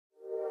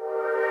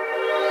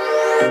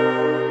Did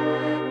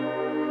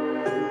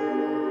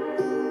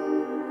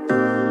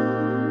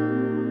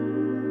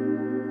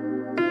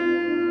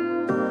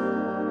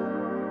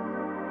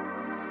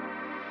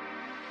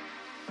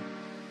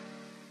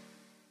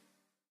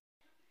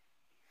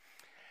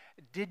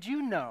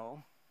you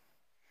know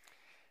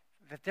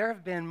that there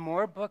have been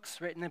more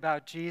books written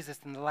about Jesus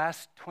in the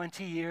last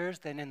 20 years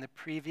than in the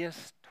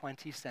previous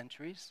 20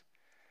 centuries?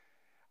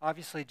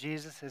 Obviously,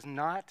 Jesus is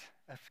not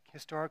a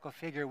historical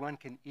figure one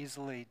can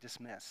easily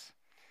dismiss.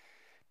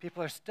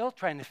 People are still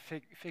trying to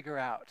figure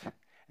out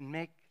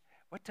and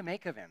what to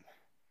make of him.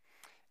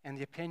 And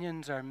the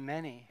opinions are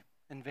many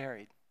and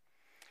varied.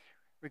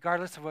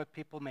 Regardless of what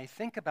people may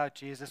think about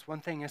Jesus,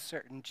 one thing is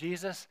certain: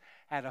 Jesus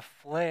had a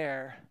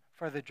flair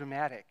for the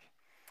dramatic.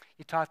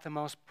 He taught the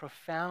most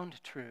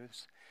profound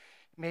truths,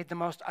 made the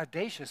most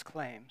audacious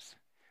claims,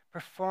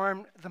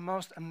 performed the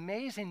most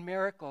amazing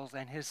miracles,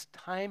 and his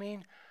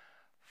timing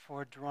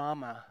for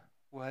drama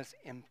was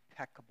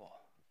impeccable.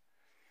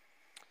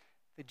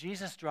 The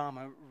Jesus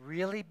drama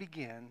really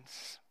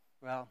begins,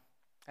 well,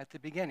 at the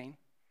beginning,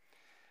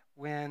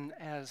 when,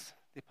 as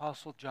the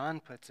Apostle John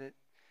puts it,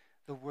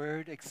 the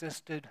Word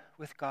existed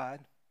with God.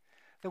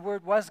 The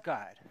Word was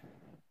God.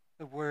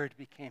 The Word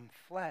became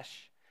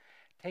flesh,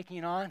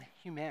 taking on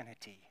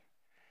humanity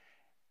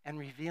and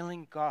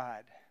revealing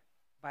God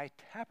by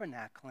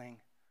tabernacling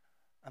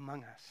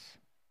among us.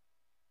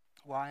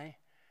 Why?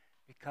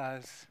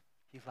 Because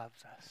he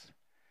loves us.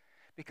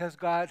 Because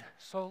God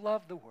so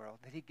loved the world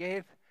that he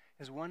gave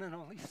his one and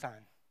only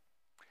Son,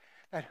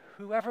 that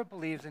whoever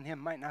believes in him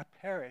might not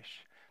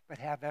perish, but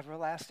have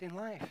everlasting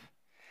life.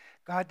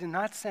 God did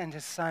not send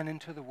his Son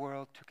into the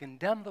world to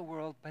condemn the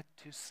world, but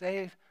to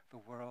save the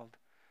world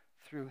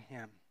through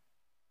him.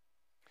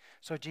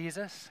 So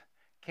Jesus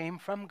came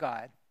from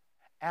God,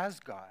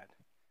 as God,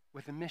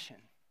 with a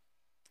mission,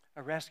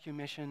 a rescue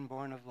mission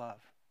born of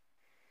love.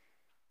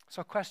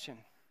 So question,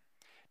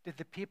 did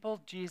the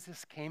people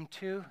Jesus came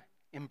to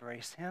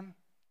embrace him?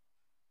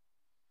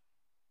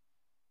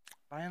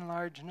 By and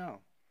large, no.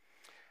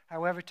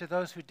 However, to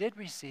those who did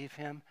receive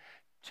him,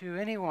 to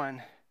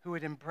anyone who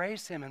would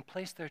embrace him and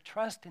place their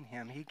trust in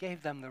him, he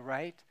gave them the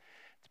right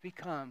to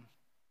become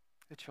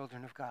the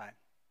children of God.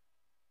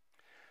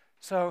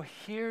 So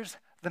here's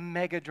the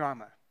mega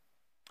drama.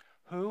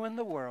 Who in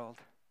the world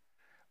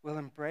will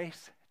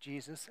embrace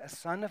Jesus as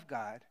Son of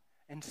God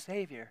and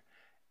Savior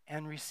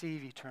and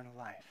receive eternal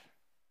life?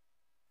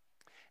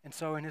 And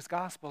so in his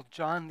gospel,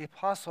 John the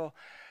Apostle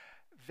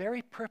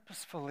very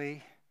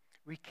purposefully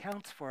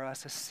recounts for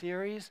us a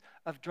series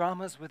of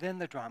dramas within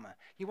the drama.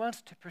 He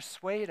wants to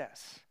persuade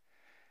us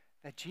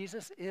that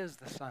Jesus is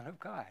the Son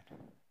of God,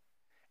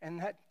 and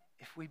that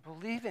if we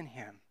believe in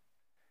him,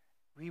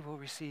 we will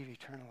receive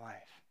eternal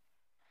life.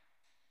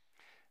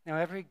 Now,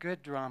 every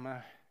good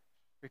drama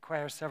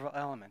requires several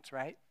elements,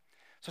 right?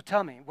 So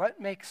tell me,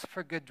 what makes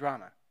for good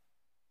drama?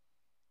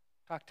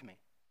 Talk to me.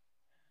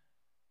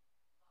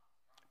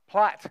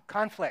 Plot,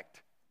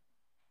 conflict.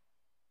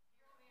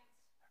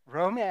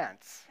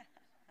 Romance.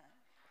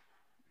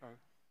 Oh.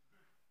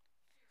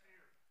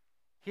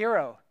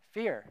 Hero,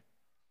 fear.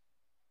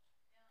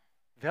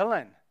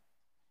 Villain.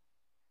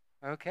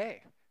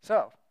 Okay,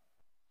 so,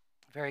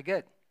 very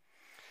good.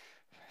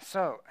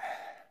 So,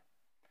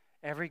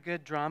 every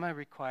good drama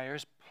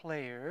requires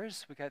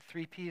players. We got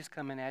 3 P's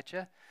coming at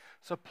you.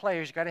 So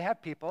players, you got to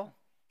have people,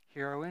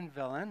 hero and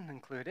villain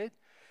included.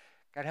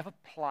 Got to have a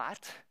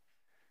plot.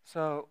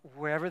 So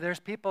wherever there's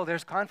people,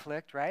 there's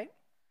conflict, right?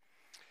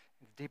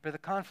 The deeper the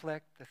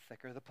conflict, the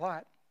thicker the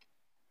plot.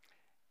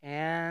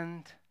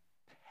 And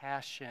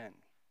passion.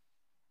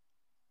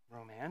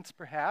 Romance,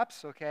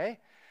 perhaps, okay?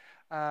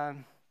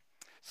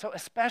 So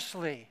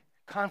especially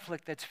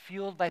conflict that's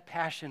fueled by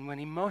passion when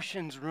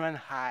emotions run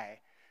high.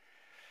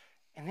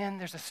 And then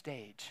there's a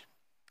stage,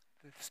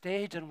 the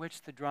stage on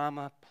which the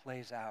drama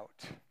plays out.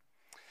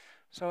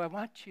 So I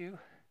want you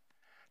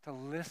to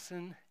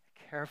listen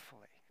carefully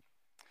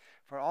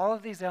for all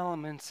of these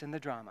elements in the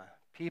drama: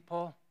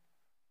 people,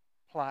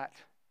 plot,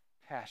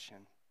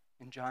 passion,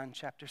 in John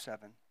chapter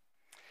 7.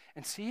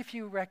 And see if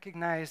you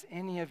recognize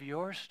any of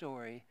your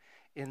story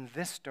in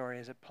this story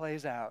as it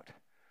plays out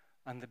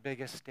on the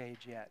biggest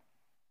stage yet.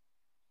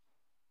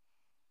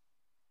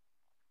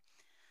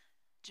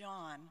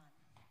 John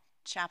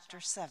chapter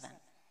 7.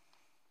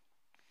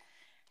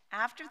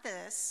 After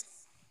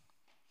this,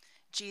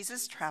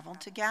 Jesus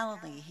traveled to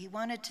Galilee. He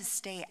wanted to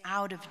stay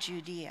out of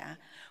Judea,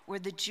 where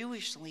the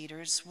Jewish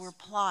leaders were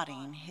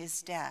plotting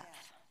his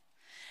death.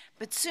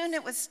 But soon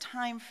it was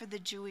time for the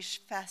Jewish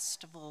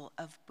festival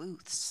of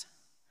booths.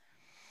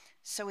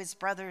 So his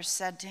brothers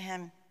said to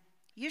him,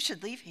 "You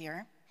should leave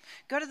here.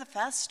 Go to the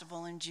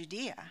festival in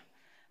Judea,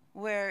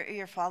 where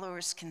your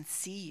followers can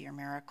see your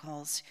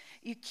miracles.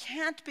 You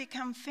can't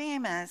become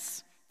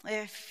famous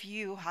if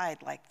you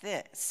hide like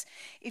this.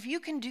 If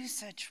you can do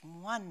such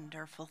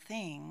wonderful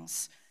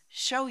things,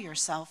 show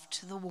yourself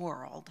to the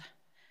world."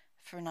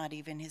 For not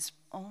even his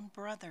own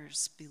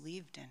brothers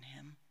believed in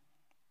him.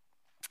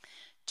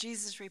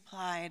 Jesus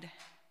replied,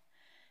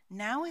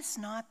 "Now is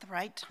not the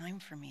right time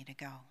for me to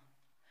go.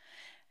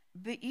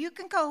 But you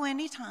can go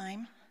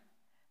anytime.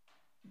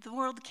 The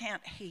world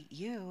can't hate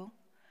you,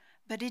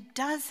 but it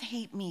does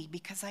hate me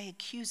because I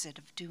accuse it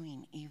of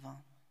doing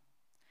evil.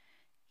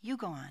 You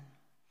go on.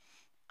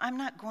 I'm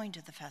not going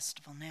to the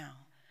festival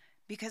now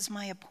because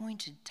my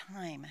appointed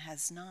time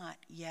has not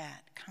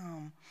yet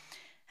come."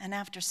 And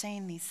after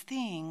saying these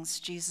things,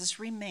 Jesus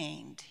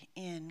remained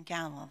in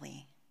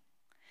Galilee.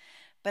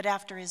 But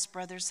after his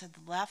brothers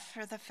had left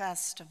for the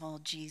festival,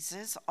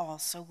 Jesus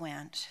also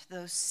went,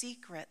 though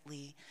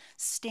secretly,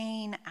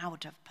 staying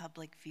out of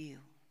public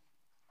view.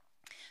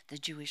 The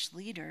Jewish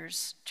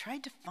leaders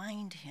tried to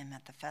find him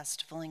at the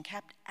festival and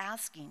kept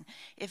asking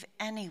if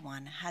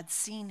anyone had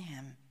seen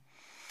him.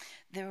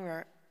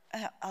 There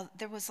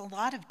was a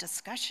lot of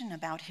discussion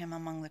about him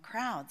among the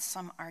crowd.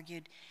 Some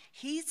argued,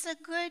 "He's a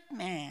good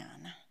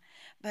man."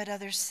 But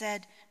others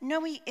said,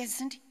 "No, he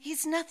isn't.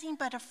 He's nothing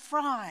but a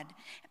fraud.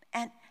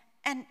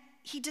 And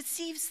he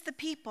deceives the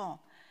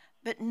people."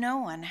 But no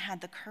one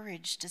had the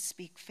courage to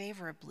speak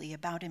favorably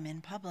about him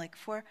in public,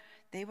 for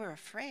they were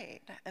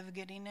afraid of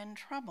getting in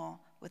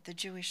trouble with the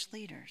Jewish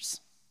leaders.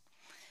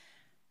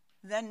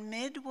 Then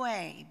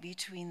midway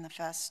between the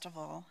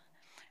festival,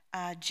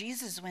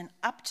 Jesus went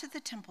up to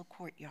the temple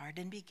courtyard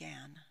and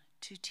began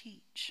to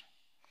teach.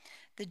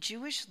 The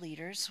Jewish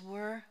leaders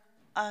were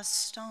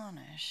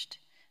astonished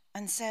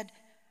and said,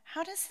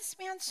 "How does this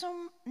man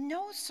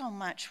know so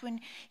much when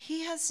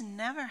he has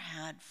never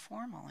had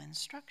formal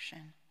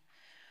instruction?"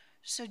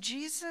 So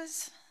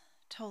Jesus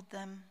told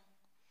them,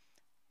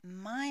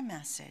 "My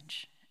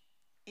message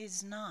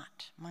is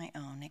not my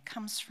own. It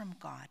comes from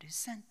God who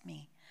sent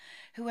me.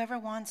 Whoever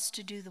wants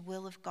to do the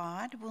will of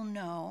God will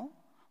know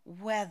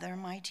whether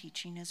my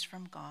teaching is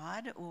from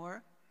God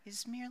or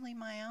is merely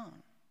my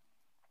own.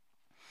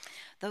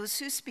 Those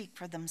who speak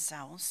for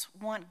themselves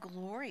want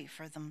glory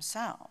for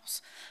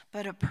themselves,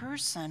 but a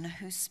person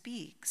who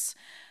speaks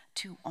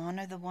to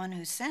honor the one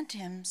who sent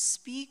him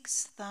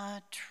speaks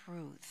the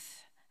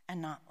truth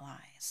and not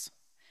lies.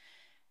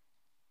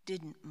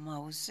 Didn't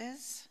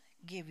Moses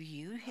give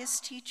you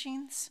his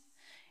teachings?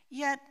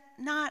 Yet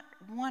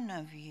not one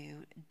of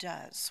you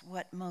does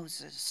what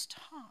Moses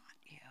taught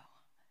you.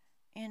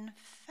 In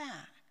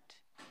fact,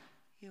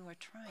 you are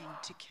trying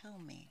to kill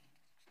me."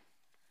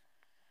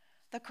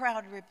 The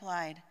crowd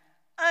replied,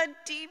 "A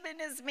demon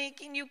is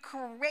making you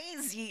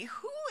crazy.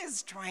 Who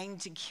is trying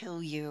to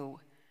kill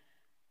you?"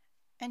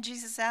 And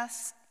Jesus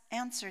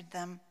answered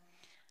them,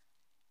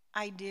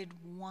 "I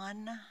did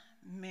one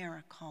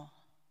miracle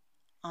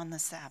on the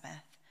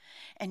Sabbath,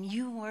 and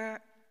you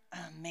were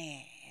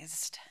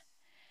amazed.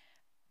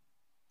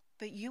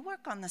 But you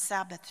work on the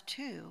Sabbath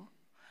too,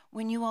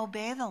 when you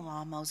obey the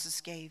law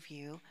Moses gave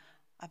you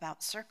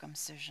about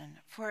circumcision.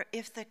 For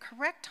if the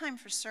correct time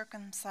for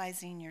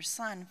circumcising your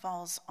son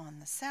falls on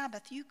the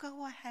Sabbath, you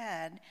go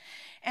ahead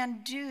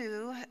and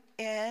do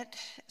it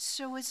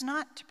so as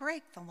not to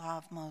break the law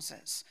of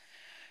Moses.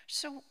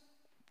 So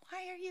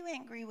why are you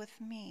angry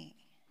with me?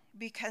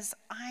 Because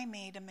I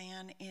made a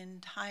man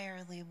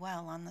entirely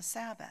well on the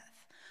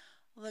Sabbath.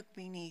 Look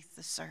beneath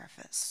the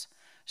surface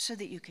so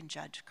that you can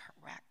judge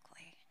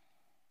correctly."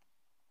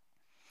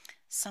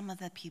 Some of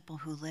the people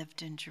who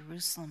lived in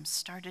Jerusalem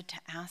started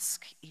to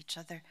ask each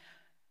other,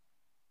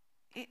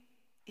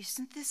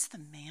 "Isn't this the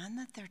man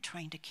that they're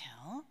trying to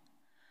kill?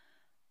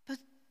 But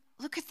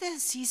look at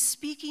this, he's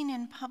speaking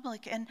in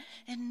public and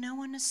no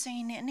one is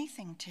saying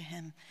anything to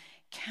him.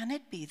 Can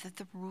it be that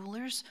the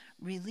rulers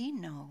really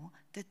know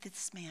that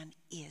this man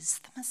is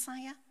the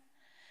Messiah?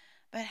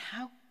 But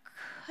how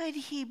could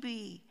he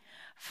be?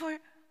 For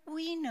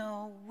we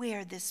know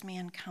where this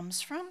man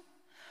comes from.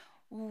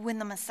 When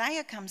the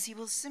Messiah comes, he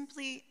will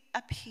simply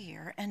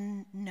appear,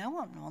 and no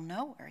one will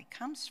know where he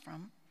comes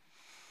from."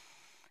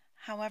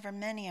 However,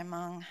 many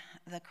among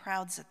the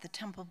crowds at the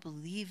temple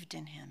believed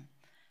in him.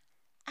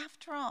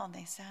 "After all,"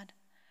 they said,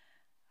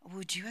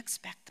 "would you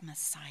expect the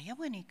Messiah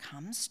when he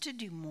comes to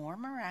do more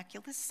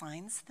miraculous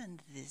signs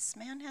than this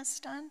man has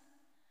done?"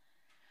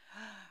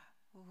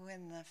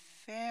 When the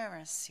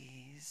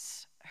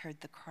Pharisees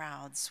heard the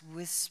crowds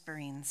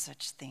whispering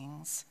such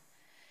things,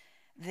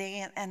 they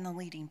and the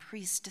leading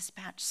priests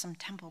dispatched some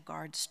temple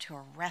guards to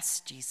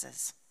arrest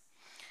Jesus.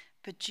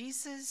 But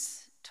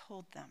Jesus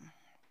told them,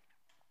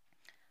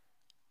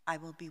 "I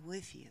will be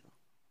with you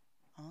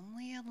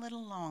only a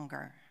little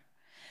longer.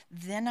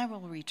 Then I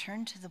will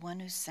return to the one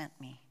who sent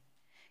me.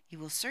 You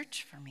will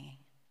search for me,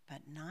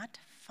 but not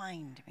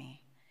find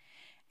me.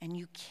 And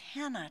you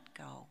cannot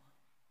go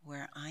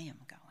where I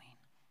am going."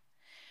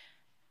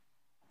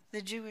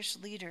 The Jewish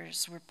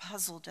leaders were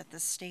puzzled at the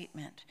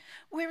statement.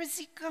 "Where is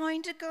he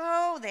going to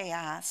go?" they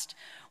asked.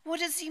 "What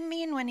does he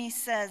mean when he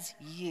says,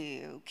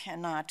 'You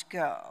cannot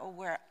go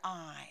where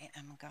I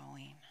am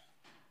going'?"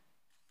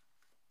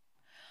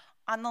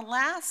 On the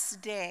last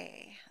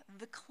day,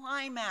 the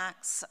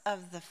climax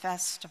of the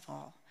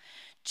festival,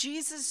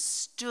 Jesus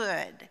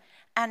stood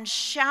and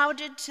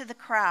shouted to the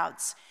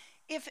crowds,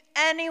 "If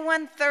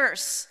anyone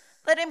thirsts,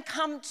 let him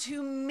come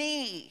to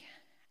me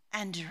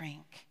and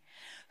drink.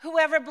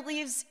 Whoever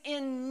believes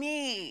in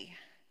me,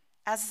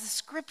 as the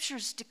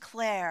scriptures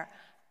declare,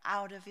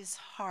 out of his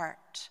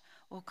heart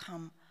will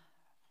come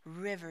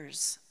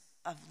rivers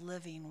of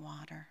living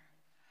water.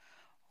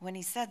 When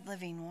he said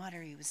living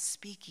water, he was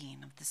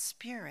speaking of the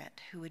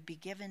Spirit who would be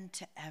given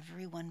to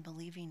everyone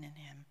believing in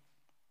him.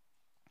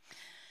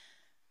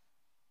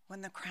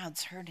 When the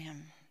crowds heard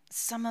him,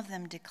 some of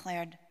them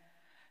declared,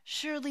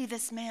 "Surely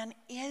this man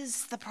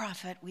is the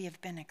prophet we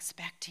have been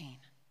expecting."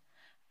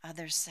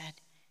 Others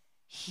said,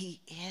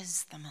 "He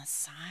is the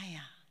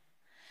Messiah."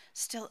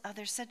 Still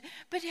others said,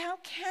 "But how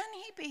can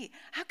he be?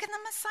 How can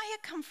the Messiah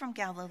come from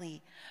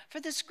Galilee?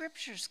 For the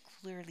scriptures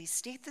clearly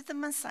state that the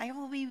Messiah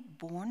will be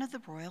born of the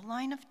royal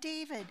line of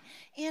David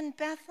in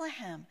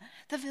Bethlehem,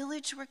 the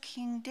village where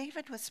King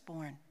David was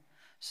born."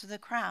 So the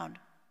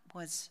crowd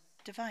was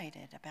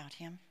divided about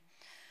him.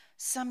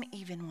 Some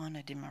even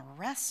wanted him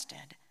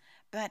arrested,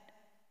 but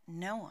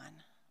no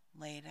one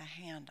laid a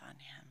hand on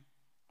him.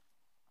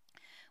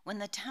 When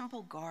the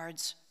temple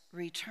guards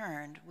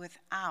returned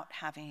without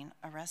having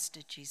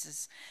arrested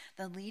Jesus,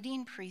 the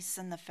leading priests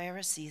and the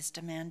Pharisees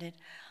demanded,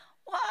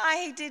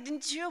 "Why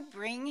didn't you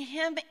bring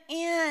him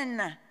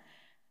in?"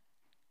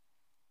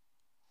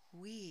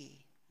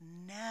 "We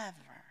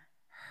never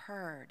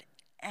heard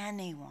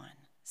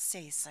anyone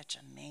say such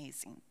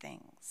amazing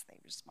things," they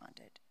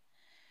responded.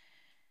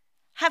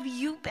 "Have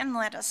you been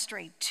led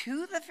astray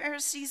too?" the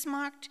Pharisees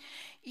mocked.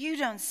 "You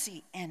don't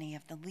see any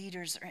of the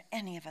leaders or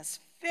any of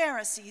us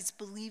Pharisees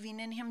believing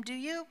in him, do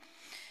you?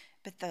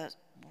 But the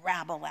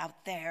rabble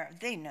out there,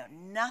 they know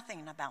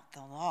nothing about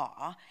the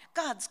law.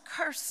 God's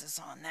curse is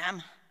on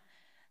them."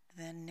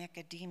 Then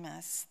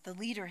Nicodemus, the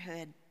leader who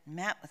had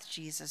met with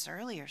Jesus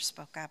earlier,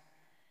 spoke up.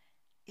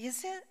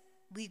 "Is it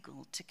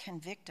legal to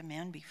convict a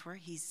man before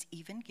he's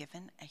even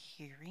given a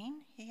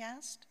hearing?" he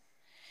asked.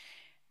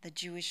 The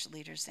Jewish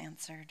leaders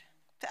answered,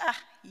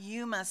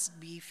 "You must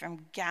be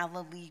from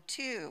Galilee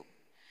too.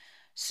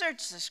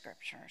 Search the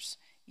scriptures.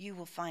 You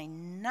will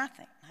find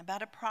nothing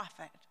about a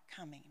prophet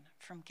coming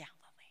from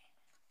Galilee."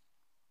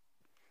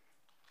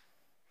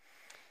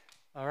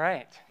 All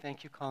right.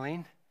 Thank you,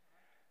 Colleen.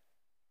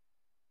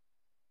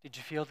 Did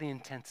you feel the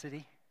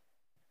intensity?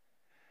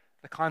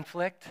 The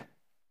conflict?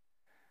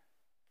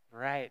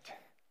 Right.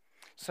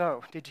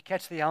 So, did you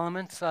catch the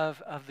elements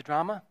of the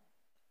drama?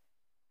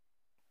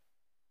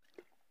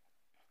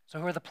 So,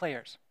 who are the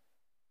players?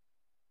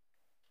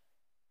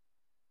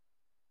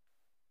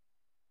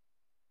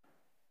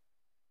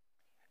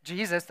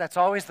 Jesus, that's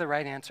always the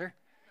right answer.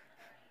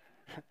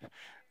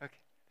 Okay.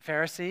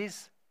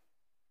 Pharisees,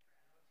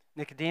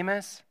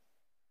 Nicodemus,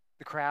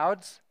 the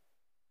crowds,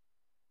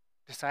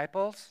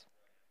 disciples,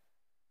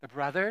 the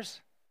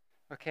brothers.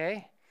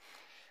 Okay?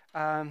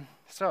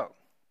 So,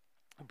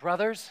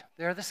 brothers,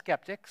 they're the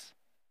skeptics.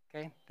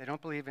 Okay? They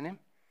don't believe in him.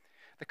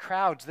 The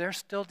crowds, they're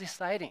still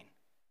deciding.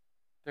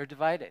 They're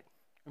divided.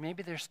 Or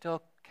maybe they're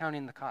still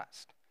counting the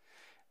cost.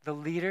 The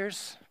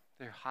leaders,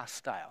 they're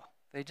hostile.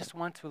 They just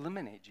want to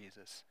eliminate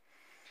Jesus.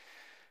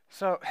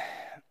 So,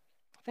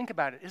 think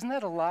about it. Isn't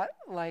that a lot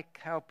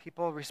like how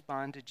people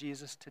respond to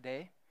Jesus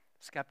today?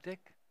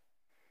 Skeptic,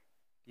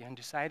 the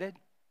undecided,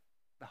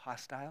 the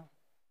hostile.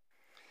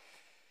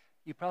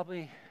 You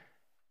probably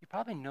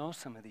know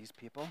some of these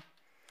people.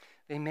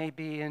 They may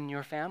be in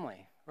your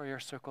family or your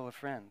circle of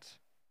friends.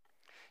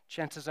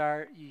 Chances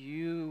are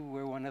you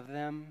were one of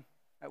them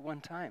at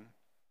one time,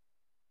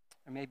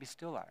 or maybe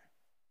still are.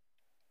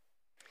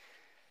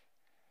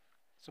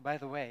 So by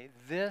the way,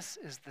 this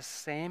is the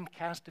same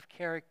cast of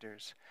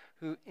characters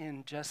who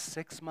in just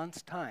 6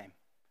 months' time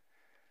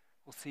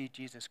will see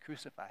Jesus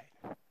crucified.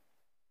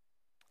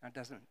 Now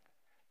doesn't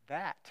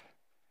that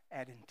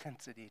add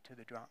intensity to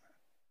the drama?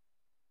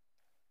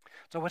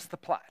 So what's the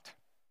plot?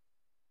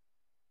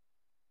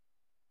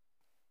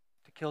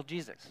 To kill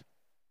Jesus.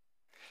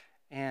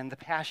 And the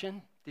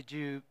passion, did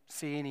you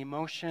see any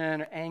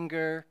emotion or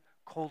anger,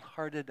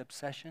 cold-hearted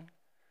obsession,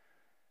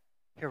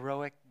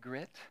 heroic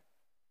grit?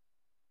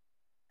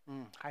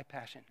 High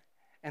passion.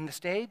 And the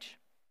stage?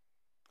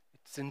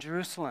 It's in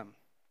Jerusalem,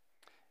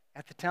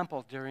 at the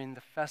temple during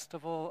the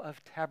Festival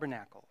of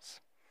Tabernacles.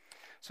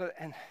 So,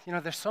 and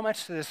there's so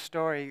much to this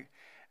story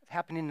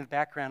happening in the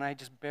background, I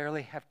just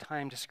barely have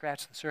time to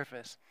scratch the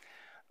surface.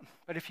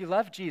 But if you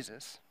love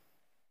Jesus,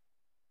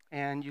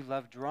 and you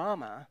love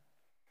drama,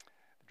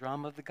 the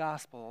drama of the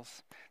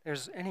Gospels,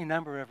 there's any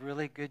number of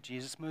really good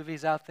Jesus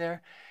movies out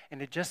there,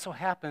 and it just so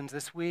happens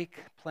this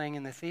week playing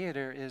in the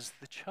theater is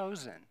The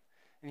Chosen.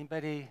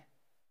 Anybody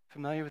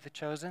familiar with The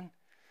Chosen?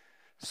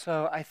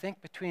 So I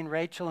think between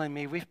Rachel and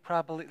me, we've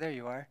probably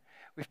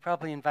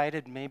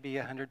invited maybe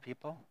 100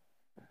 people.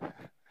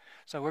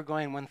 So we're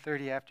going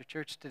 1:30 after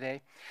church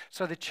today.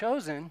 So The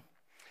Chosen,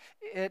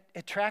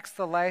 it tracks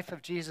the life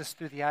of Jesus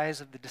through the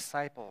eyes of the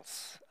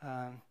disciples.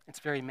 It's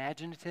very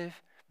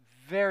imaginative,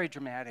 very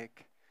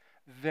dramatic,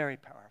 very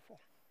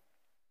powerful.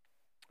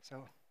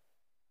 So,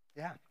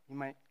 yeah, you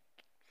might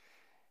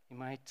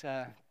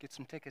get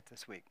some tickets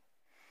this week.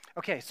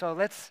 Okay, so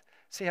let's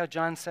see how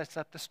John sets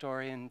up the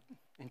story in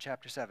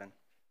chapter 7.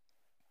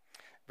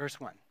 Verse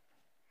 1.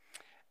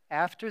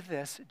 After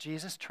this,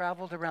 Jesus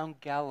traveled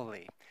around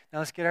Galilee. Now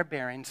let's get our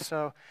bearings.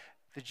 So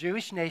The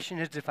Jewish nation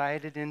is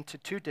divided into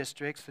two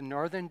districts, the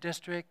northern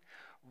district,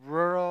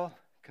 rural,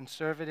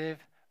 conservative,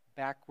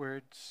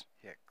 backwards,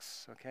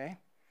 Hicks, okay?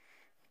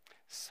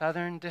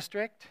 Southern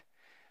district,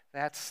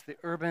 that's the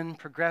urban,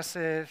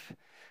 progressive,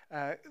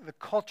 the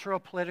cultural,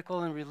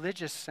 political, and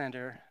religious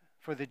center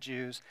for the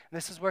Jews.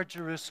 This is where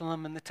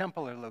Jerusalem and the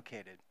temple are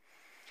located.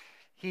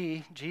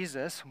 He,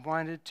 Jesus,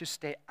 wanted to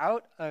stay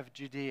out of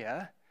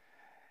Judea,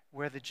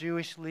 where the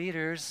Jewish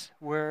leaders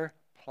were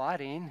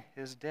plotting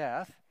his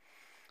death.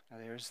 Now,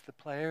 there's the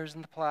players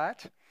in the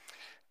plot.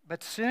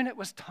 But soon it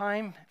was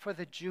time for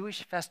the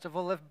Jewish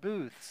festival of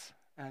booths,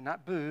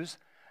 not booths,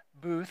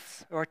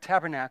 or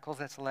tabernacles.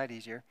 That's a lot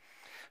easier.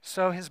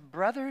 So his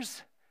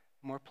brothers,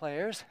 more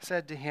players,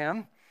 said to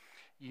him,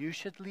 "You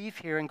should leave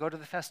here and go to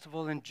the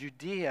festival in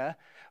Judea,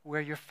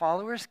 where your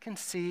followers can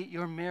see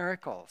your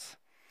miracles.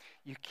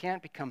 You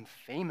can't become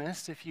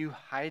famous if you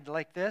hide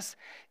like this.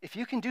 If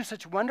you can do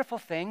such wonderful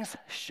things,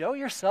 show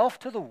yourself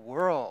to the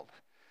world."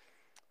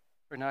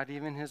 For not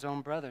even his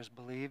own brothers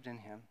believed in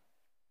him.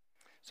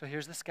 So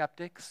here's the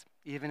skeptics,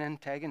 even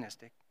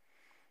antagonistic.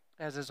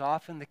 As is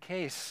often the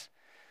case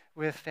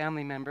with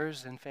family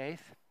members in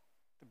faith,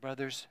 the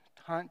brothers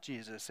taunt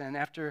Jesus. And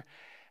after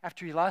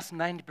he lost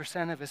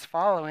 90% of his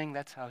following,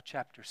 that's how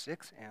chapter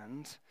 6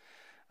 ends,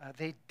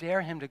 they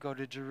dare him to go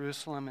to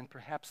Jerusalem and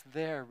perhaps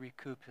there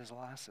recoup his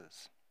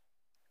losses.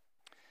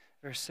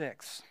 Verse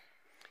 6,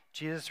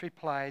 Jesus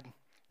replied,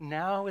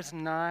 "Now is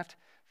not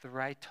the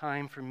right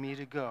time for me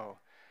to go,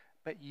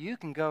 but you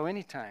can go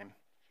anytime.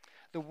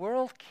 The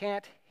world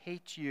can't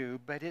hate you,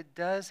 but it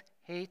does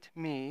hate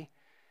me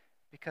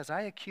because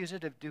I accuse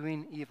it of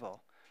doing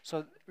evil."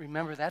 So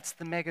remember, that's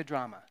the mega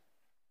drama.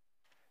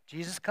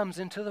 Jesus comes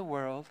into the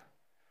world,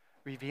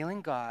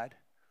 revealing God,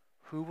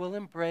 who will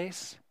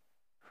embrace,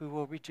 who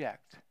will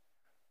reject,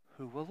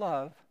 who will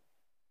love,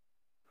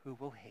 who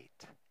will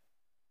hate.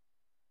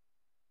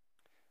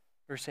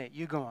 Verse 8,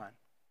 you go on.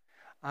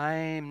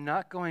 "I'm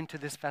not going to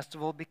this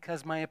festival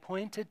because my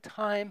appointed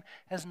time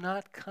has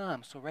not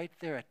come." So right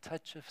there, a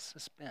touch of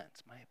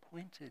suspense. My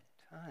appointed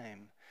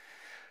time.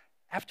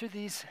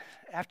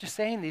 After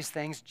saying these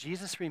things,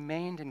 Jesus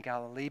remained in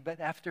Galilee, but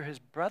after his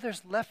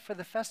brothers left for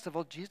the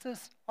festival,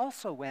 Jesus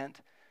also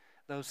went,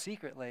 though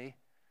secretly,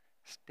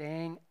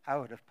 staying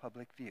out of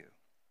public view.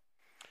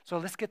 So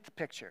let's get the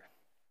picture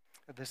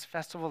of this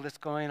festival that's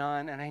going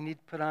on, and I need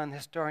to put on the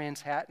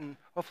historian's hat, and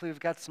hopefully we've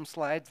got some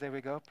slides. There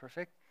we go,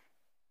 perfect.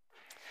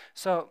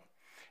 So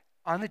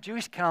on the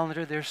Jewish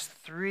calendar, there's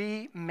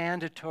 3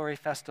 mandatory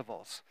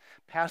festivals: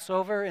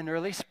 Passover in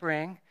early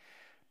spring,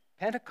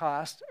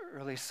 Pentecost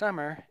early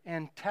summer,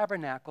 and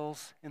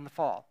Tabernacles in the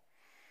fall.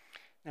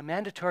 Now,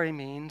 mandatory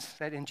means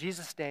that in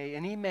Jesus' day,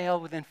 any male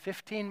within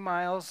 15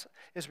 miles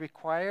is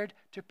required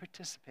to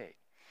participate.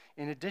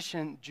 In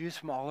addition, Jews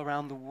from all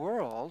around the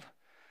world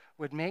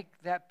would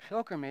make that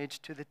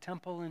pilgrimage to the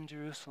temple in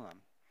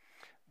Jerusalem.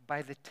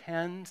 By the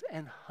tens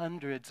and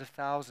hundreds of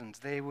thousands,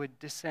 they would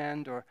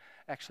descend, or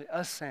actually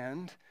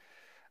ascend,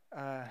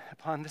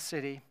 upon the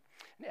city.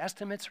 And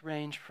estimates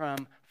range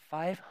from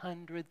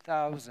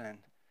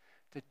 500,000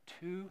 to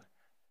 2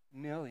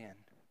 million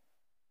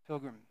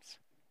pilgrims.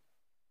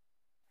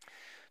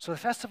 So the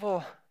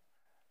festival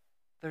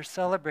they're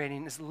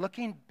celebrating is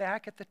looking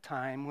back at the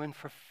time when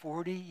for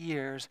 40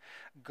 years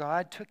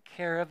God took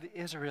care of the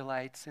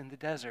Israelites in the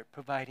desert,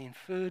 providing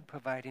food,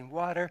 providing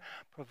water,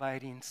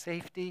 providing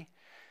safety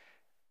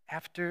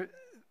after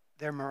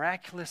their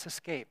miraculous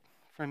escape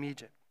from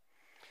Egypt.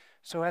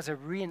 So as a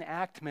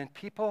reenactment,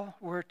 people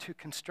were to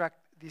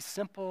construct these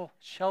simple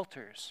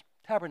shelters,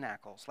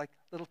 tabernacles, like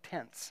little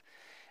tents,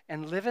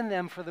 and live in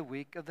them for the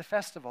week of the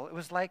festival. It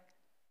was kind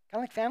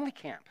of like family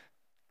camp,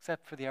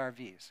 except for the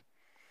RVs.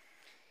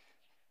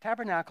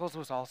 Tabernacles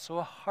was also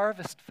a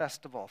harvest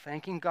festival,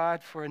 thanking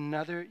God for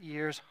another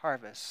year's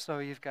harvest. So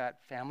you've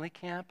got family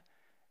camp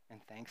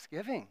and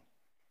Thanksgiving.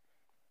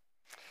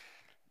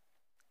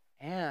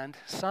 And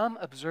some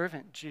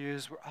observant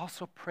Jews were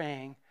also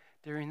praying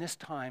during this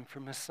time for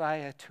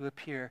Messiah to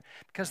appear,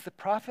 because the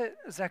prophet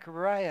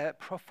Zechariah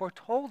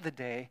foretold the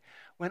day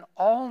when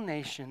all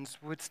nations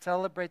would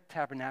celebrate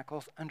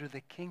tabernacles under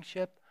the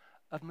kingship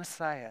of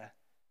Messiah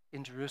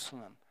in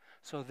Jerusalem.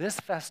 So this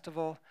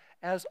festival,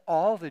 as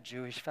all the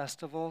Jewish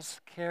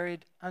festivals,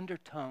 carried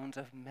undertones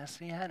of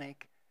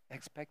messianic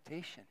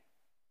expectation.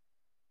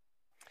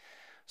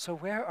 So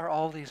where are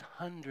all these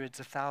hundreds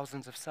of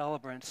thousands of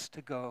celebrants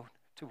to go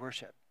to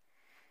worship?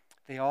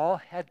 They all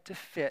had to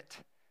fit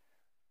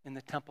in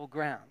the temple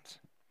grounds.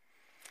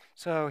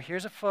 So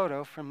here's a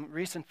photo from a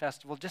recent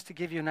festival, just to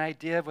give you an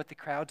idea of what the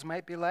crowds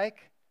might be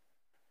like.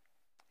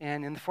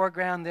 And in the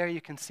foreground there,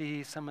 you can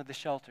see some of the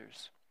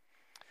shelters.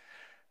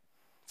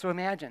 So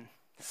imagine,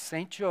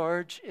 St.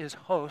 George is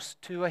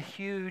host to a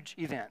huge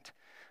event,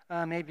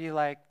 maybe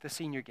like the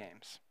Senior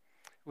Games,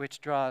 which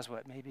draws,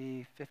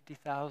 maybe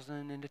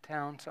 50,000 into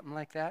town, something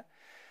like that.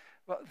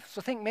 Well, so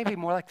think maybe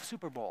more like the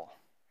Super Bowl,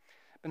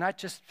 but not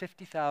just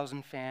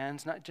 50,000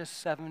 fans, not just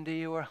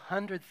 70 or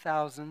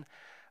 100,000,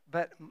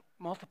 but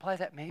multiply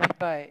that maybe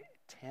by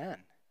 10.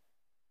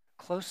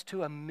 close to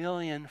 1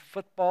 million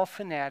football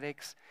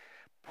fanatics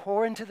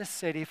pour into the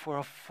city for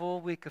a full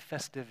week of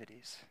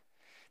festivities.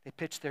 They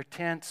pitch their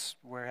tents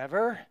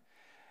wherever,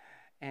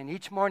 and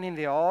each morning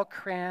they all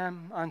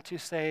cram onto,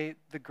 say,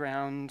 the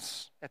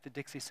grounds at the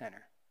Dixie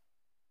Center.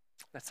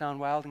 That sound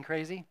wild and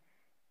crazy?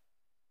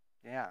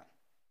 Yeah.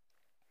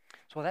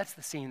 So that's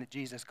the scene that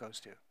Jesus goes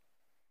to.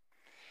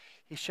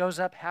 He shows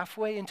up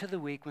halfway into the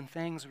week when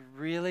things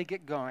really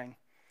get going.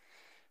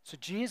 So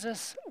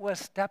Jesus was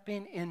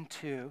stepping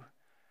into,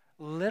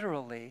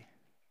 literally,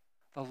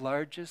 the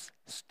largest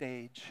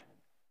stage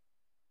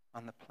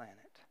on the planet.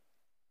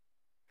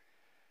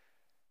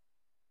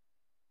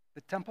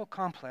 The temple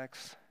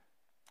complex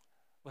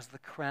was the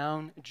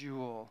crown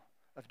jewel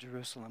of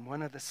Jerusalem,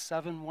 one of the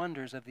 7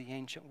 wonders of the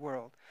ancient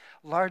world,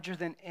 larger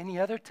than any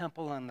other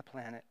temple on the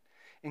planet,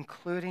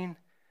 including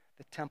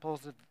the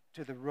temples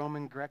to the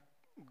Roman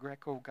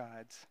Greco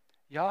gods.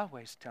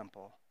 Yahweh's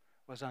temple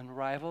was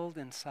unrivaled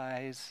in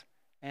size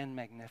and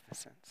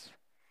magnificence.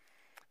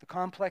 The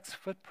complex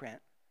footprint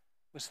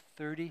was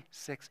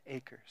 36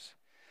 acres,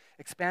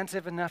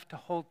 expansive enough to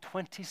hold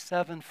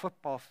 27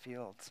 football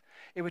fields.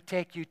 It would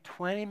take you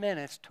 20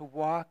 minutes to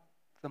walk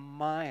the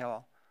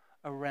mile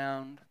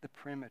around the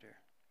perimeter.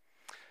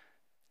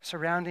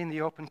 Surrounding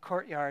the open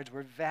courtyards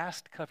were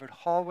vast covered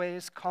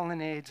hallways,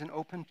 colonnades, and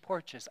open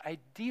porches,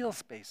 ideal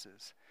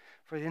spaces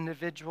for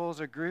individuals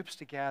or groups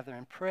to gather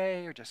and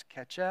pray or just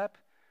catch up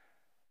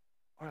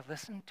or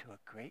listen to a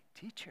great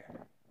teacher.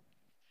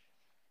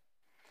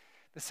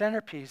 The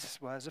centerpiece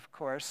was, of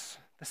course,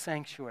 the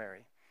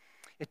sanctuary.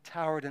 It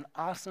towered an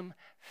awesome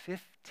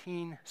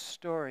 15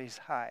 stories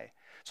high.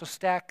 So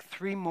stack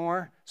 3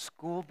 more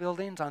school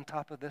buildings on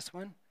top of this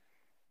one.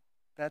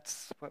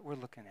 That's what we're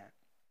looking at.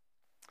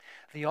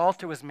 The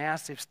altar was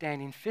massive,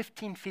 standing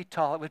 15 feet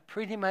tall. It would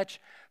pretty much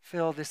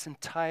fill this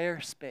entire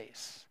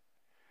space.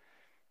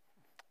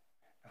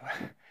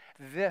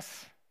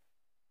 This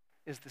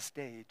is the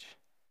stage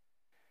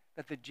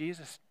that the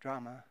Jesus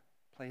drama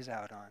plays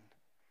out on.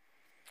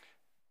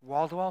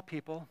 Wall-to-wall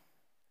people,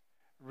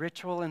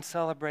 ritual and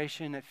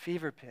celebration at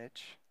fever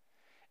pitch,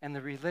 and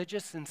the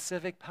religious and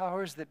civic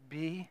powers that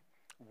be,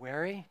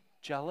 wary,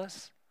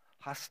 jealous,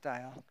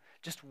 hostile,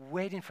 just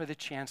waiting for the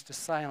chance to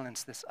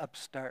silence this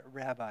upstart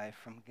rabbi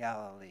from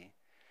Galilee.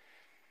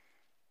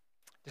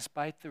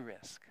 Despite the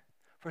risk,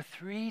 for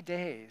 3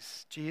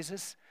 days,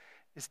 Jesus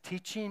is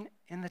teaching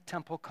in the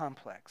temple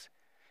complex,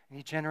 and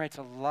he generates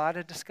a lot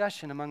of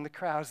discussion among the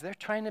crowds. They're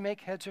trying to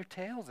make heads or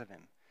tails of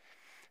him.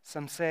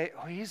 Some say,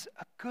 oh, he's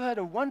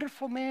a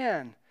wonderful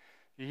man.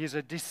 He's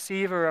a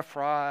deceiver, a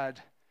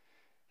fraud.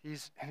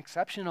 He's an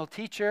exceptional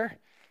teacher.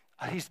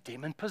 He's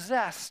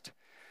demon-possessed.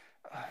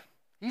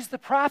 He's the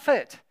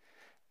prophet.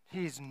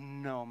 He's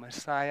no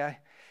Messiah.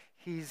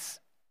 He's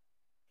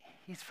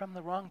from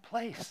the wrong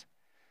place.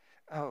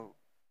 Oh,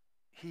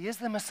 he is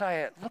the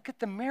Messiah. Look at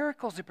the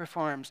miracles he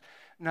performs.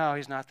 No,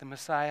 he's not the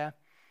Messiah.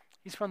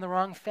 He's from the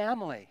wrong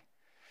family.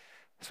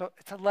 So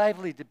it's a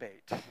lively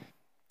debate.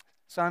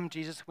 Some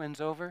Jesus wins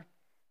over,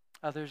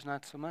 others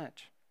not so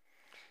much.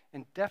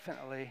 And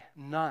definitely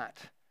not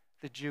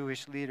the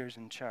Jewish leaders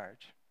in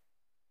charge.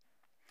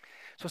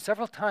 So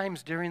several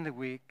times during the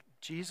week,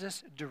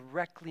 Jesus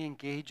directly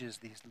engages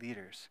these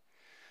leaders,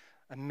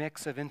 a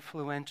mix of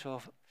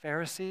influential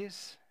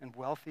Pharisees and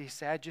wealthy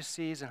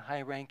Sadducees and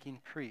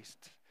high-ranking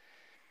priests.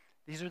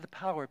 These are the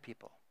power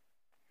people.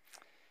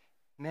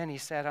 Many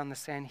sat on the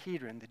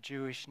Sanhedrin, the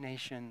Jewish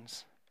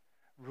nation's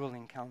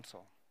ruling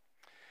council.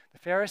 The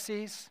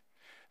Pharisees,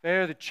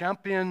 they're the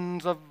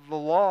champions of the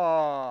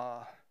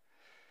law.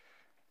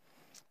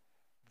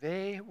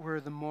 They were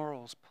the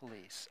morals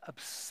police,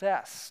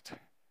 obsessed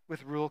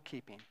with rule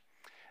keeping.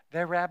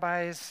 Their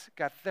rabbis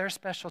got their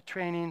special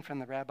training from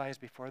the rabbis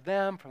before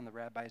them,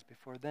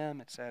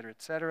 etc.,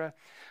 etc.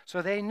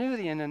 So they knew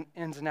the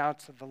ins and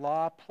outs of the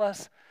law,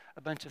 plus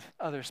a bunch of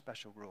other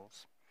special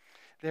rules.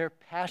 Their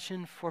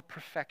passion for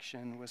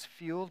perfection was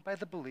fueled by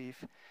the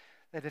belief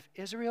that if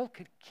Israel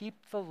could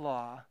keep the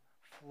law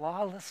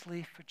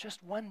flawlessly for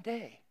just one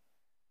day,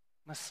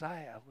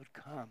 Messiah would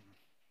come.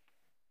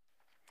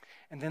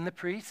 And then the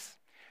priests,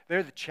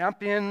 they're the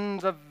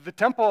champions of the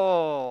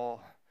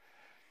temple.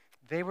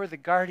 They were the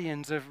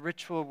guardians of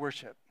ritual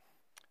worship.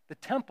 The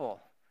temple,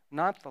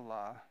 not the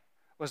law,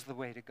 was the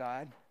way to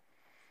God.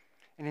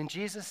 And in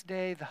Jesus'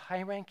 day, the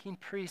high-ranking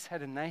priests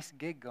had a nice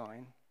gig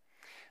going.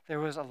 There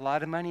was a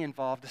lot of money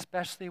involved,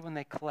 especially when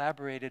they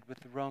collaborated with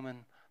the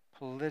Roman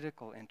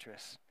political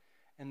interests.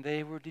 And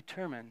they were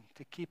determined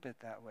to keep it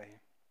that way.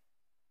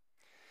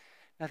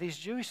 Now, these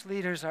Jewish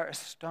leaders are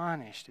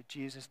astonished at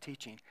Jesus'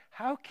 teaching.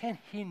 How can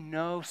he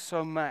know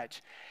so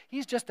much?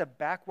 He's just a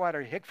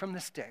backwater hick from the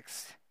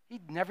sticks. He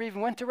never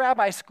even went to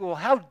rabbi school.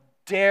 How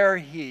dare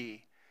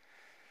he?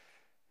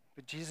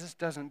 But Jesus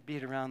doesn't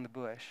beat around the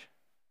bush.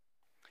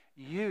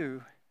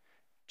 You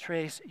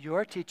trace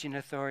your teaching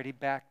authority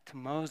back to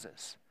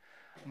Moses.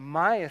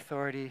 My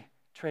authority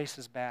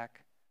traces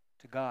back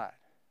to God.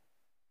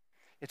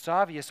 It's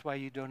obvious why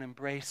you don't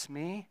embrace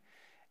me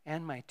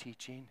and my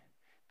teaching,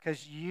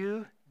 because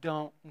you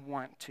don't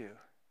want to,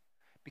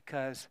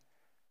 because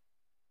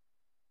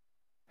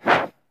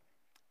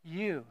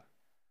You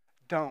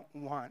don't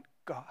want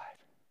God.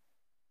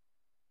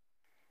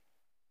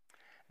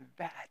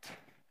 That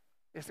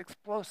is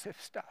explosive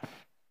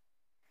stuff.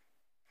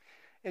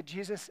 Yet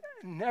Jesus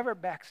never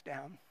backs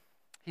down.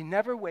 He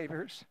never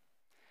wavers.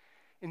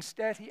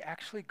 Instead, he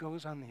actually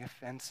goes on the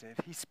offensive.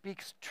 He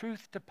speaks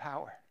truth to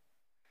power,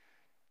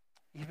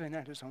 even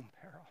at his own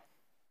peril.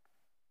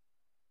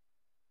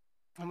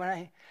 And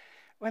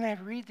when I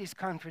read these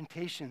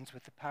confrontations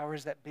with the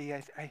powers that be,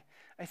 I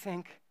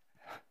think,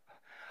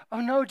 oh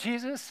no,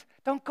 Jesus,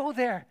 don't go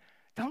there.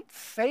 Don't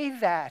say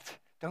that.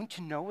 Don't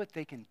you know what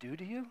they can do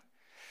to you?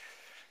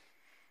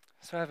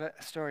 So I have a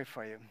story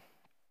for you.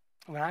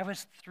 When I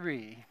was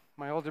 3,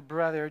 my older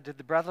brother did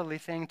the brotherly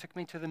thing, took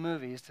me to the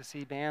movies to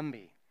see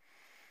Bambi.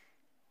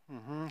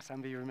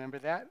 Some of you remember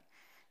that?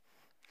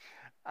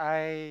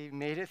 I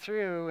made it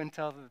through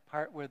until the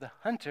part where the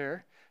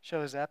hunter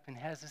shows up and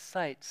has his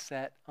sights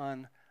set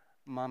on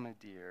Mama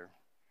Deer.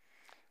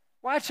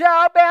 Watch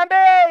out,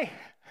 Bambi!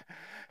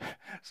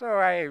 So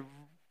I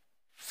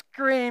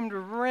screamed,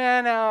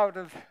 ran out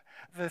of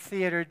the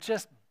theater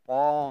just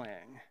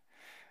bawling.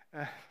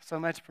 So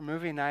much for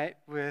movie night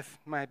with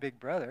my big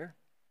brother.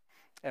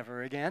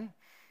 Ever again.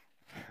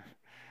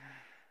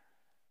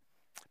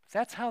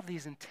 That's how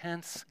these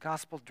intense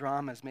gospel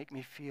dramas make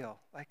me feel.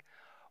 Like,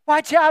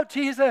 watch out,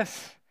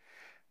 Jesus!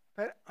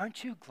 But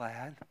aren't you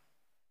glad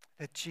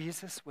that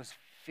Jesus was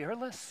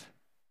fearless?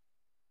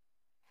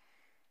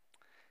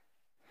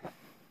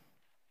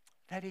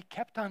 That he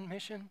kept on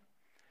mission,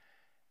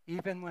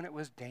 even when it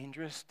was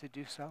dangerous to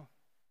do so?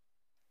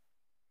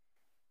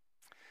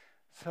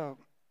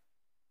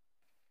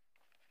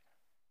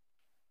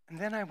 And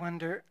then I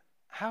wonder,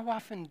 how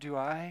often do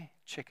I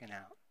chicken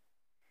out?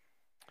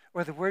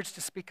 Or the words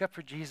to speak up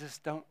for Jesus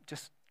don't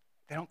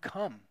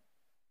come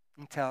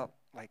until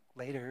like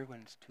later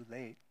when it's too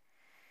late.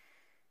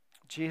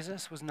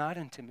 Jesus was not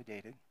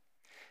intimidated,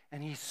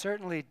 and he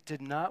certainly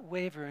did not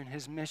waver in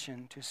his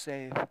mission to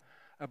save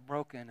a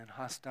broken and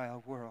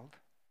hostile world,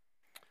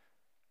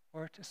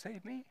 or to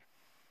save me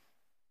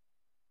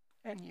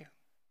and you.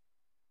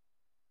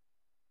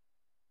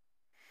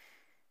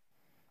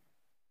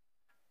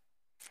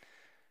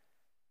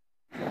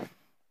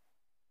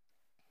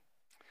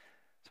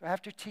 So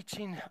after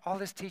teaching all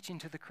this teaching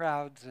to the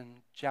crowds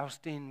and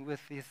jousting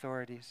with the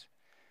authorities,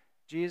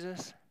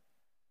 Jesus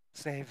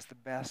saves the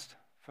best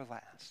for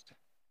last.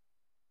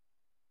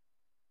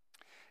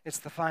 It's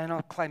the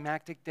final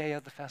climactic day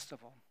of the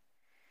festival.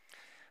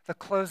 The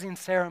closing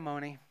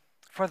ceremony.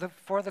 For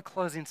the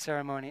closing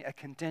ceremony, a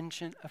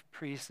contingent of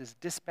priests is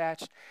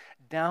dispatched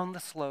down the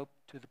slope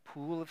to the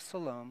pool of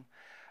Siloam,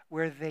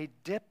 where they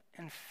dip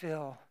and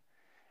fill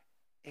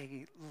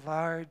a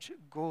large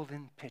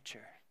golden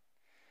pitcher.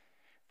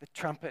 The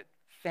trumpet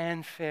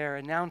fanfare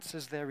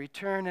announces their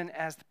return, and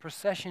as the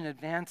procession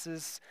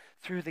advances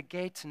through the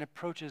gates and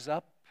approaches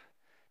up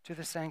to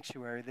the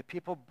sanctuary, the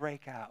people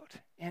break out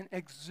in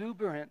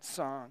exuberant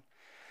song.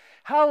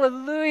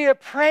 Hallelujah,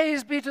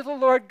 praise be to the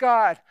Lord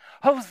God.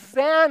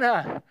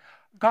 Hosanna,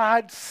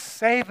 God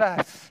save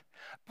us.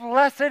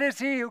 Blessed is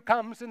he who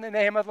comes in the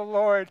name of the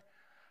Lord.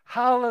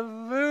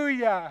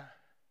 Hallelujah.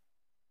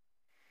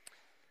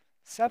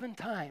 7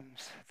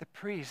 times the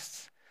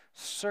priests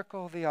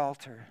circle the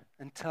altar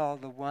until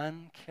the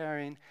one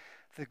carrying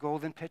the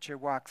golden pitcher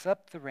walks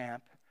up the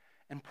ramp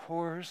and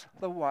pours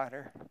the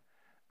water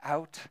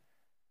out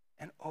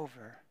and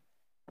over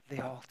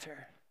the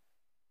altar.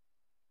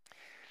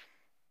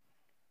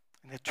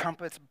 And the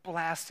trumpets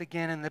blast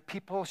again, and the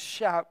people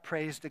shout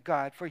praise to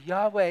God, for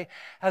Yahweh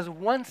has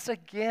once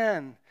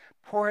again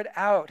poured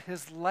out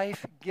his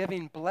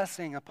life-giving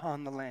blessing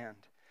upon the land.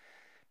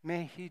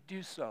 May he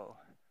do so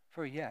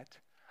for yet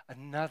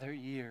another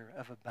year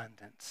of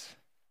abundance.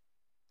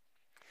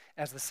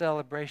 As the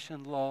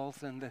celebration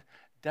lulls and the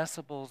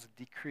decibels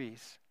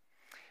decrease,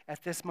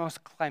 at this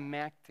most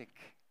climactic,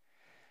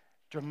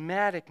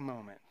 dramatic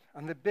moment,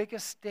 on the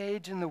biggest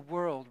stage in the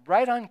world,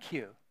 right on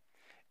cue,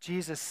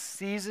 Jesus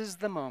seizes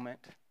the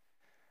moment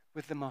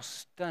with the most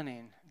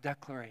stunning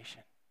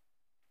declaration.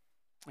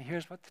 And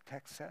here's what the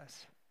text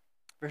says.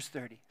 Verse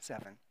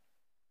 37.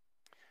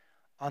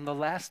 On the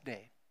last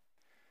day,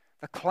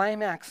 the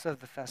climax of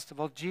the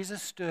festival,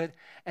 Jesus stood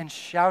and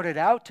shouted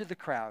out to the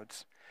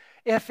crowds,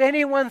 "If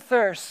anyone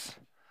thirsts,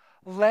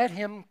 let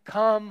him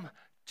come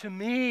to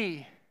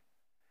me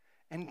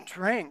and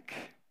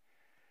drink.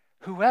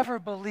 Whoever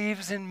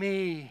believes in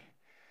me,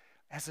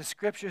 as the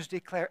scriptures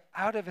declare,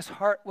 out of his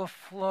heart will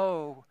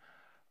flow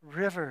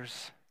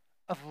rivers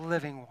of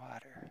living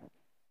water."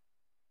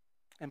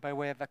 And by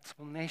way of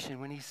explanation,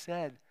 when he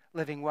said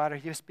living water,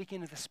 he was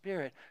speaking of the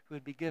Spirit who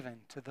would be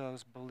given to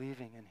those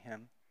believing in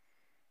him.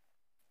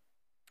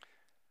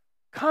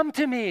 Come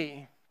to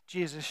me,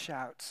 Jesus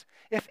shouts.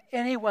 If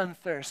anyone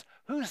thirsts,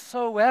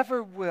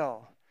 whosoever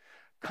will,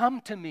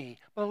 come to me,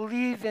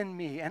 believe in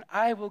me, and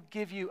I will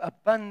give you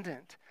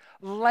abundant,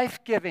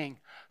 life-giving,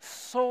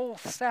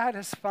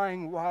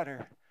 soul-satisfying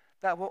water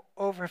that will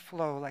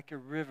overflow like a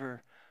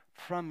river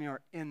from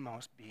your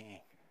inmost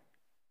being.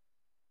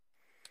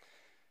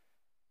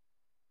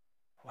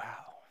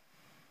 Wow.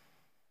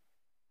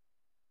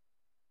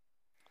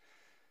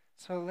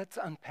 So let's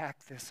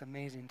unpack this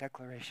amazing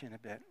declaration a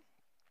bit.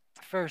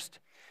 First,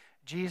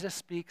 Jesus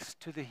speaks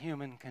to the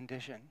human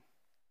condition.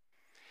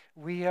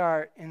 We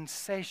are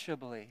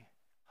insatiably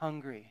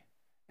hungry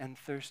and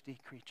thirsty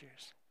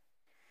creatures.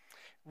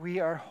 We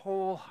are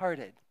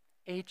wholehearted,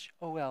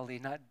 H-O-L-E,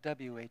 not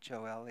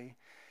W-H-O-L-E.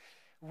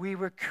 We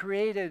were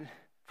created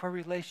for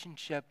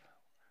relationship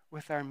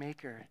with our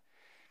Maker.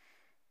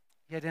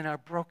 Yet in our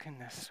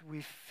brokenness,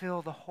 we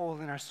fill the hole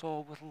in our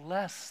soul with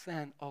less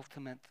than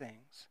ultimate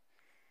things.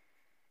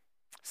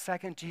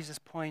 Second, Jesus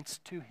points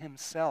to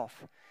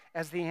himself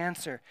as the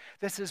answer.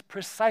 This is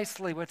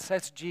precisely what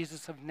sets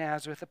Jesus of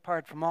Nazareth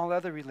apart from all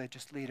other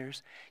religious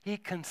leaders. He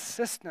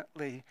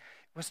consistently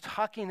was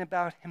talking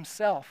about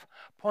himself,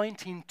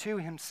 pointing to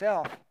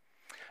himself,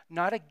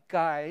 not a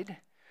guide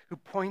who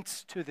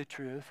points to the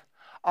truth.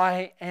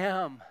 I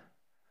am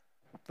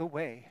the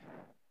way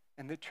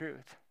and the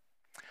truth.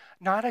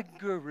 Not a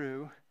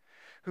guru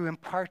who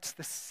imparts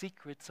the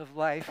secrets of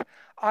life.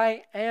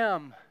 I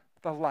am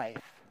the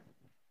life.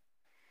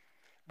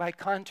 By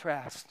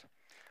contrast,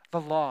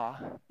 the law,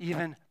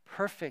 even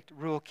perfect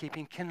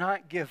rule-keeping,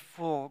 cannot give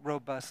full,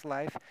 robust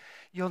life.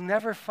 You'll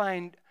never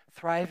find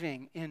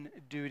thriving in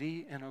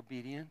duty and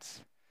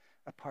obedience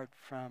apart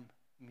from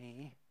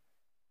me.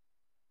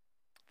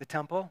 The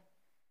temple,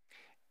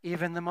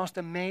 even the most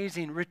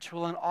amazing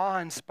ritual and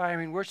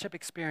awe-inspiring worship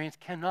experience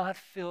cannot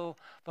fill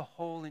the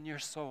hole in your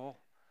soul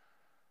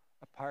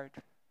apart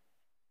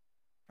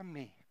from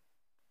me.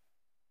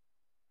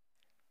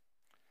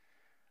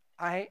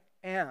 I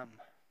am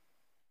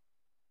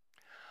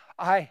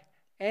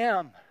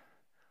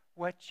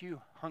what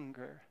you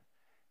hunger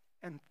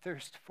and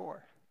thirst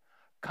for.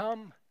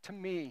 Come to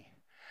me.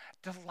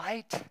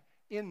 Delight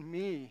in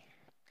me.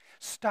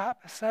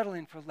 Stop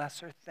settling for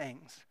lesser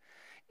things.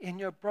 In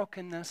your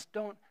brokenness,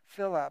 don't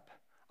fill up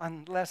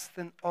on less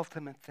than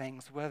ultimate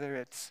things, whether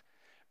it's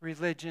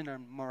religion or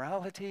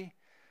morality,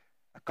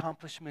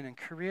 accomplishment and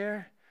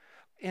career,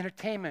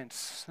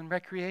 entertainments and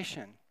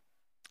recreation,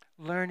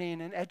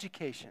 learning and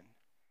education,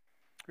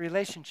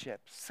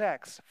 relationships,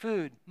 sex,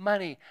 food,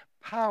 money,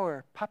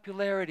 power,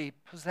 popularity,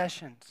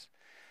 possessions.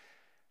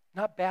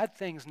 Not bad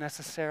things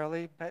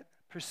necessarily, but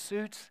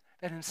pursuits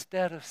that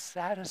instead of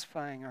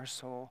satisfying our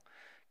soul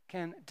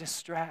can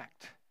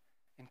distract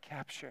and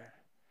capture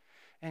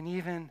and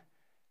even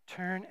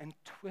turn and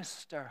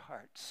twist our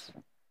hearts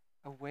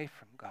away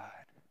from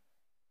God.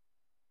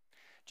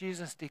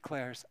 Jesus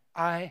declares,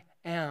 I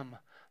am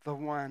the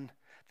one,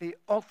 the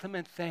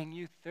ultimate thing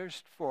you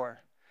thirst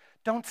for.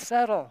 Don't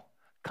settle.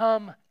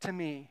 Come to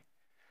me.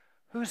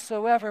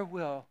 Whosoever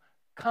will,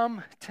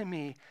 come to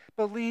me.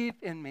 Believe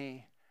in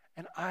me,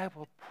 and I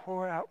will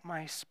pour out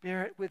my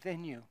Spirit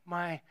within you,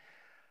 my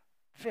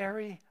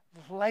very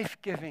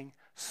life-giving,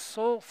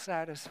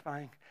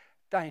 soul-satisfying,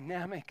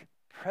 dynamic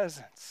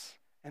presence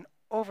and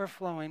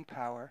overflowing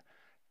power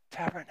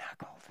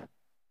tabernacled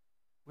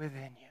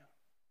within you.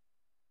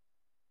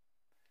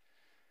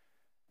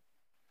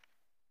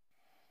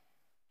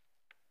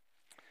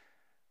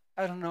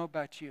 I don't know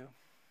about you.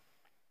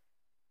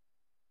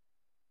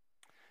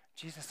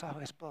 Jesus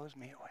always blows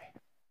me away.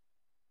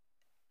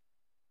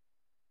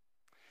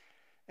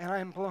 And I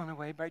am blown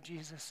away by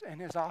Jesus and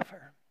his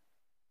offer.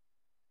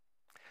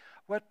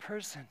 What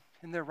person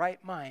in their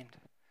right mind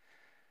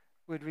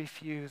would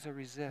refuse or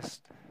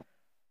resist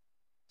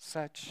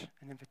such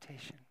an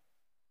invitation?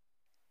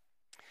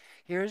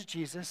 Here is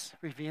Jesus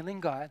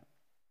revealing God,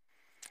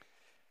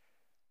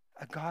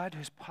 a God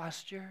whose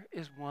posture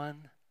is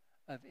one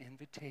of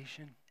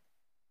invitation,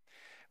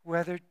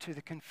 whether to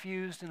the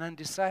confused and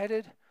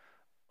undecided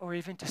or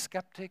even to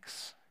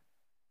skeptics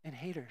and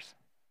haters.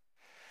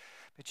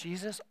 But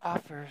Jesus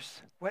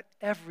offers what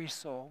every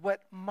soul,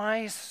 what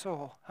my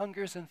soul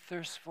hungers and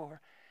thirsts for,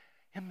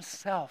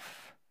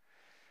 himself.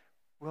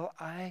 Will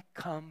I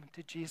come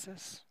to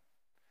Jesus,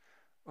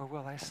 or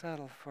will I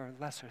settle for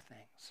lesser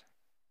things?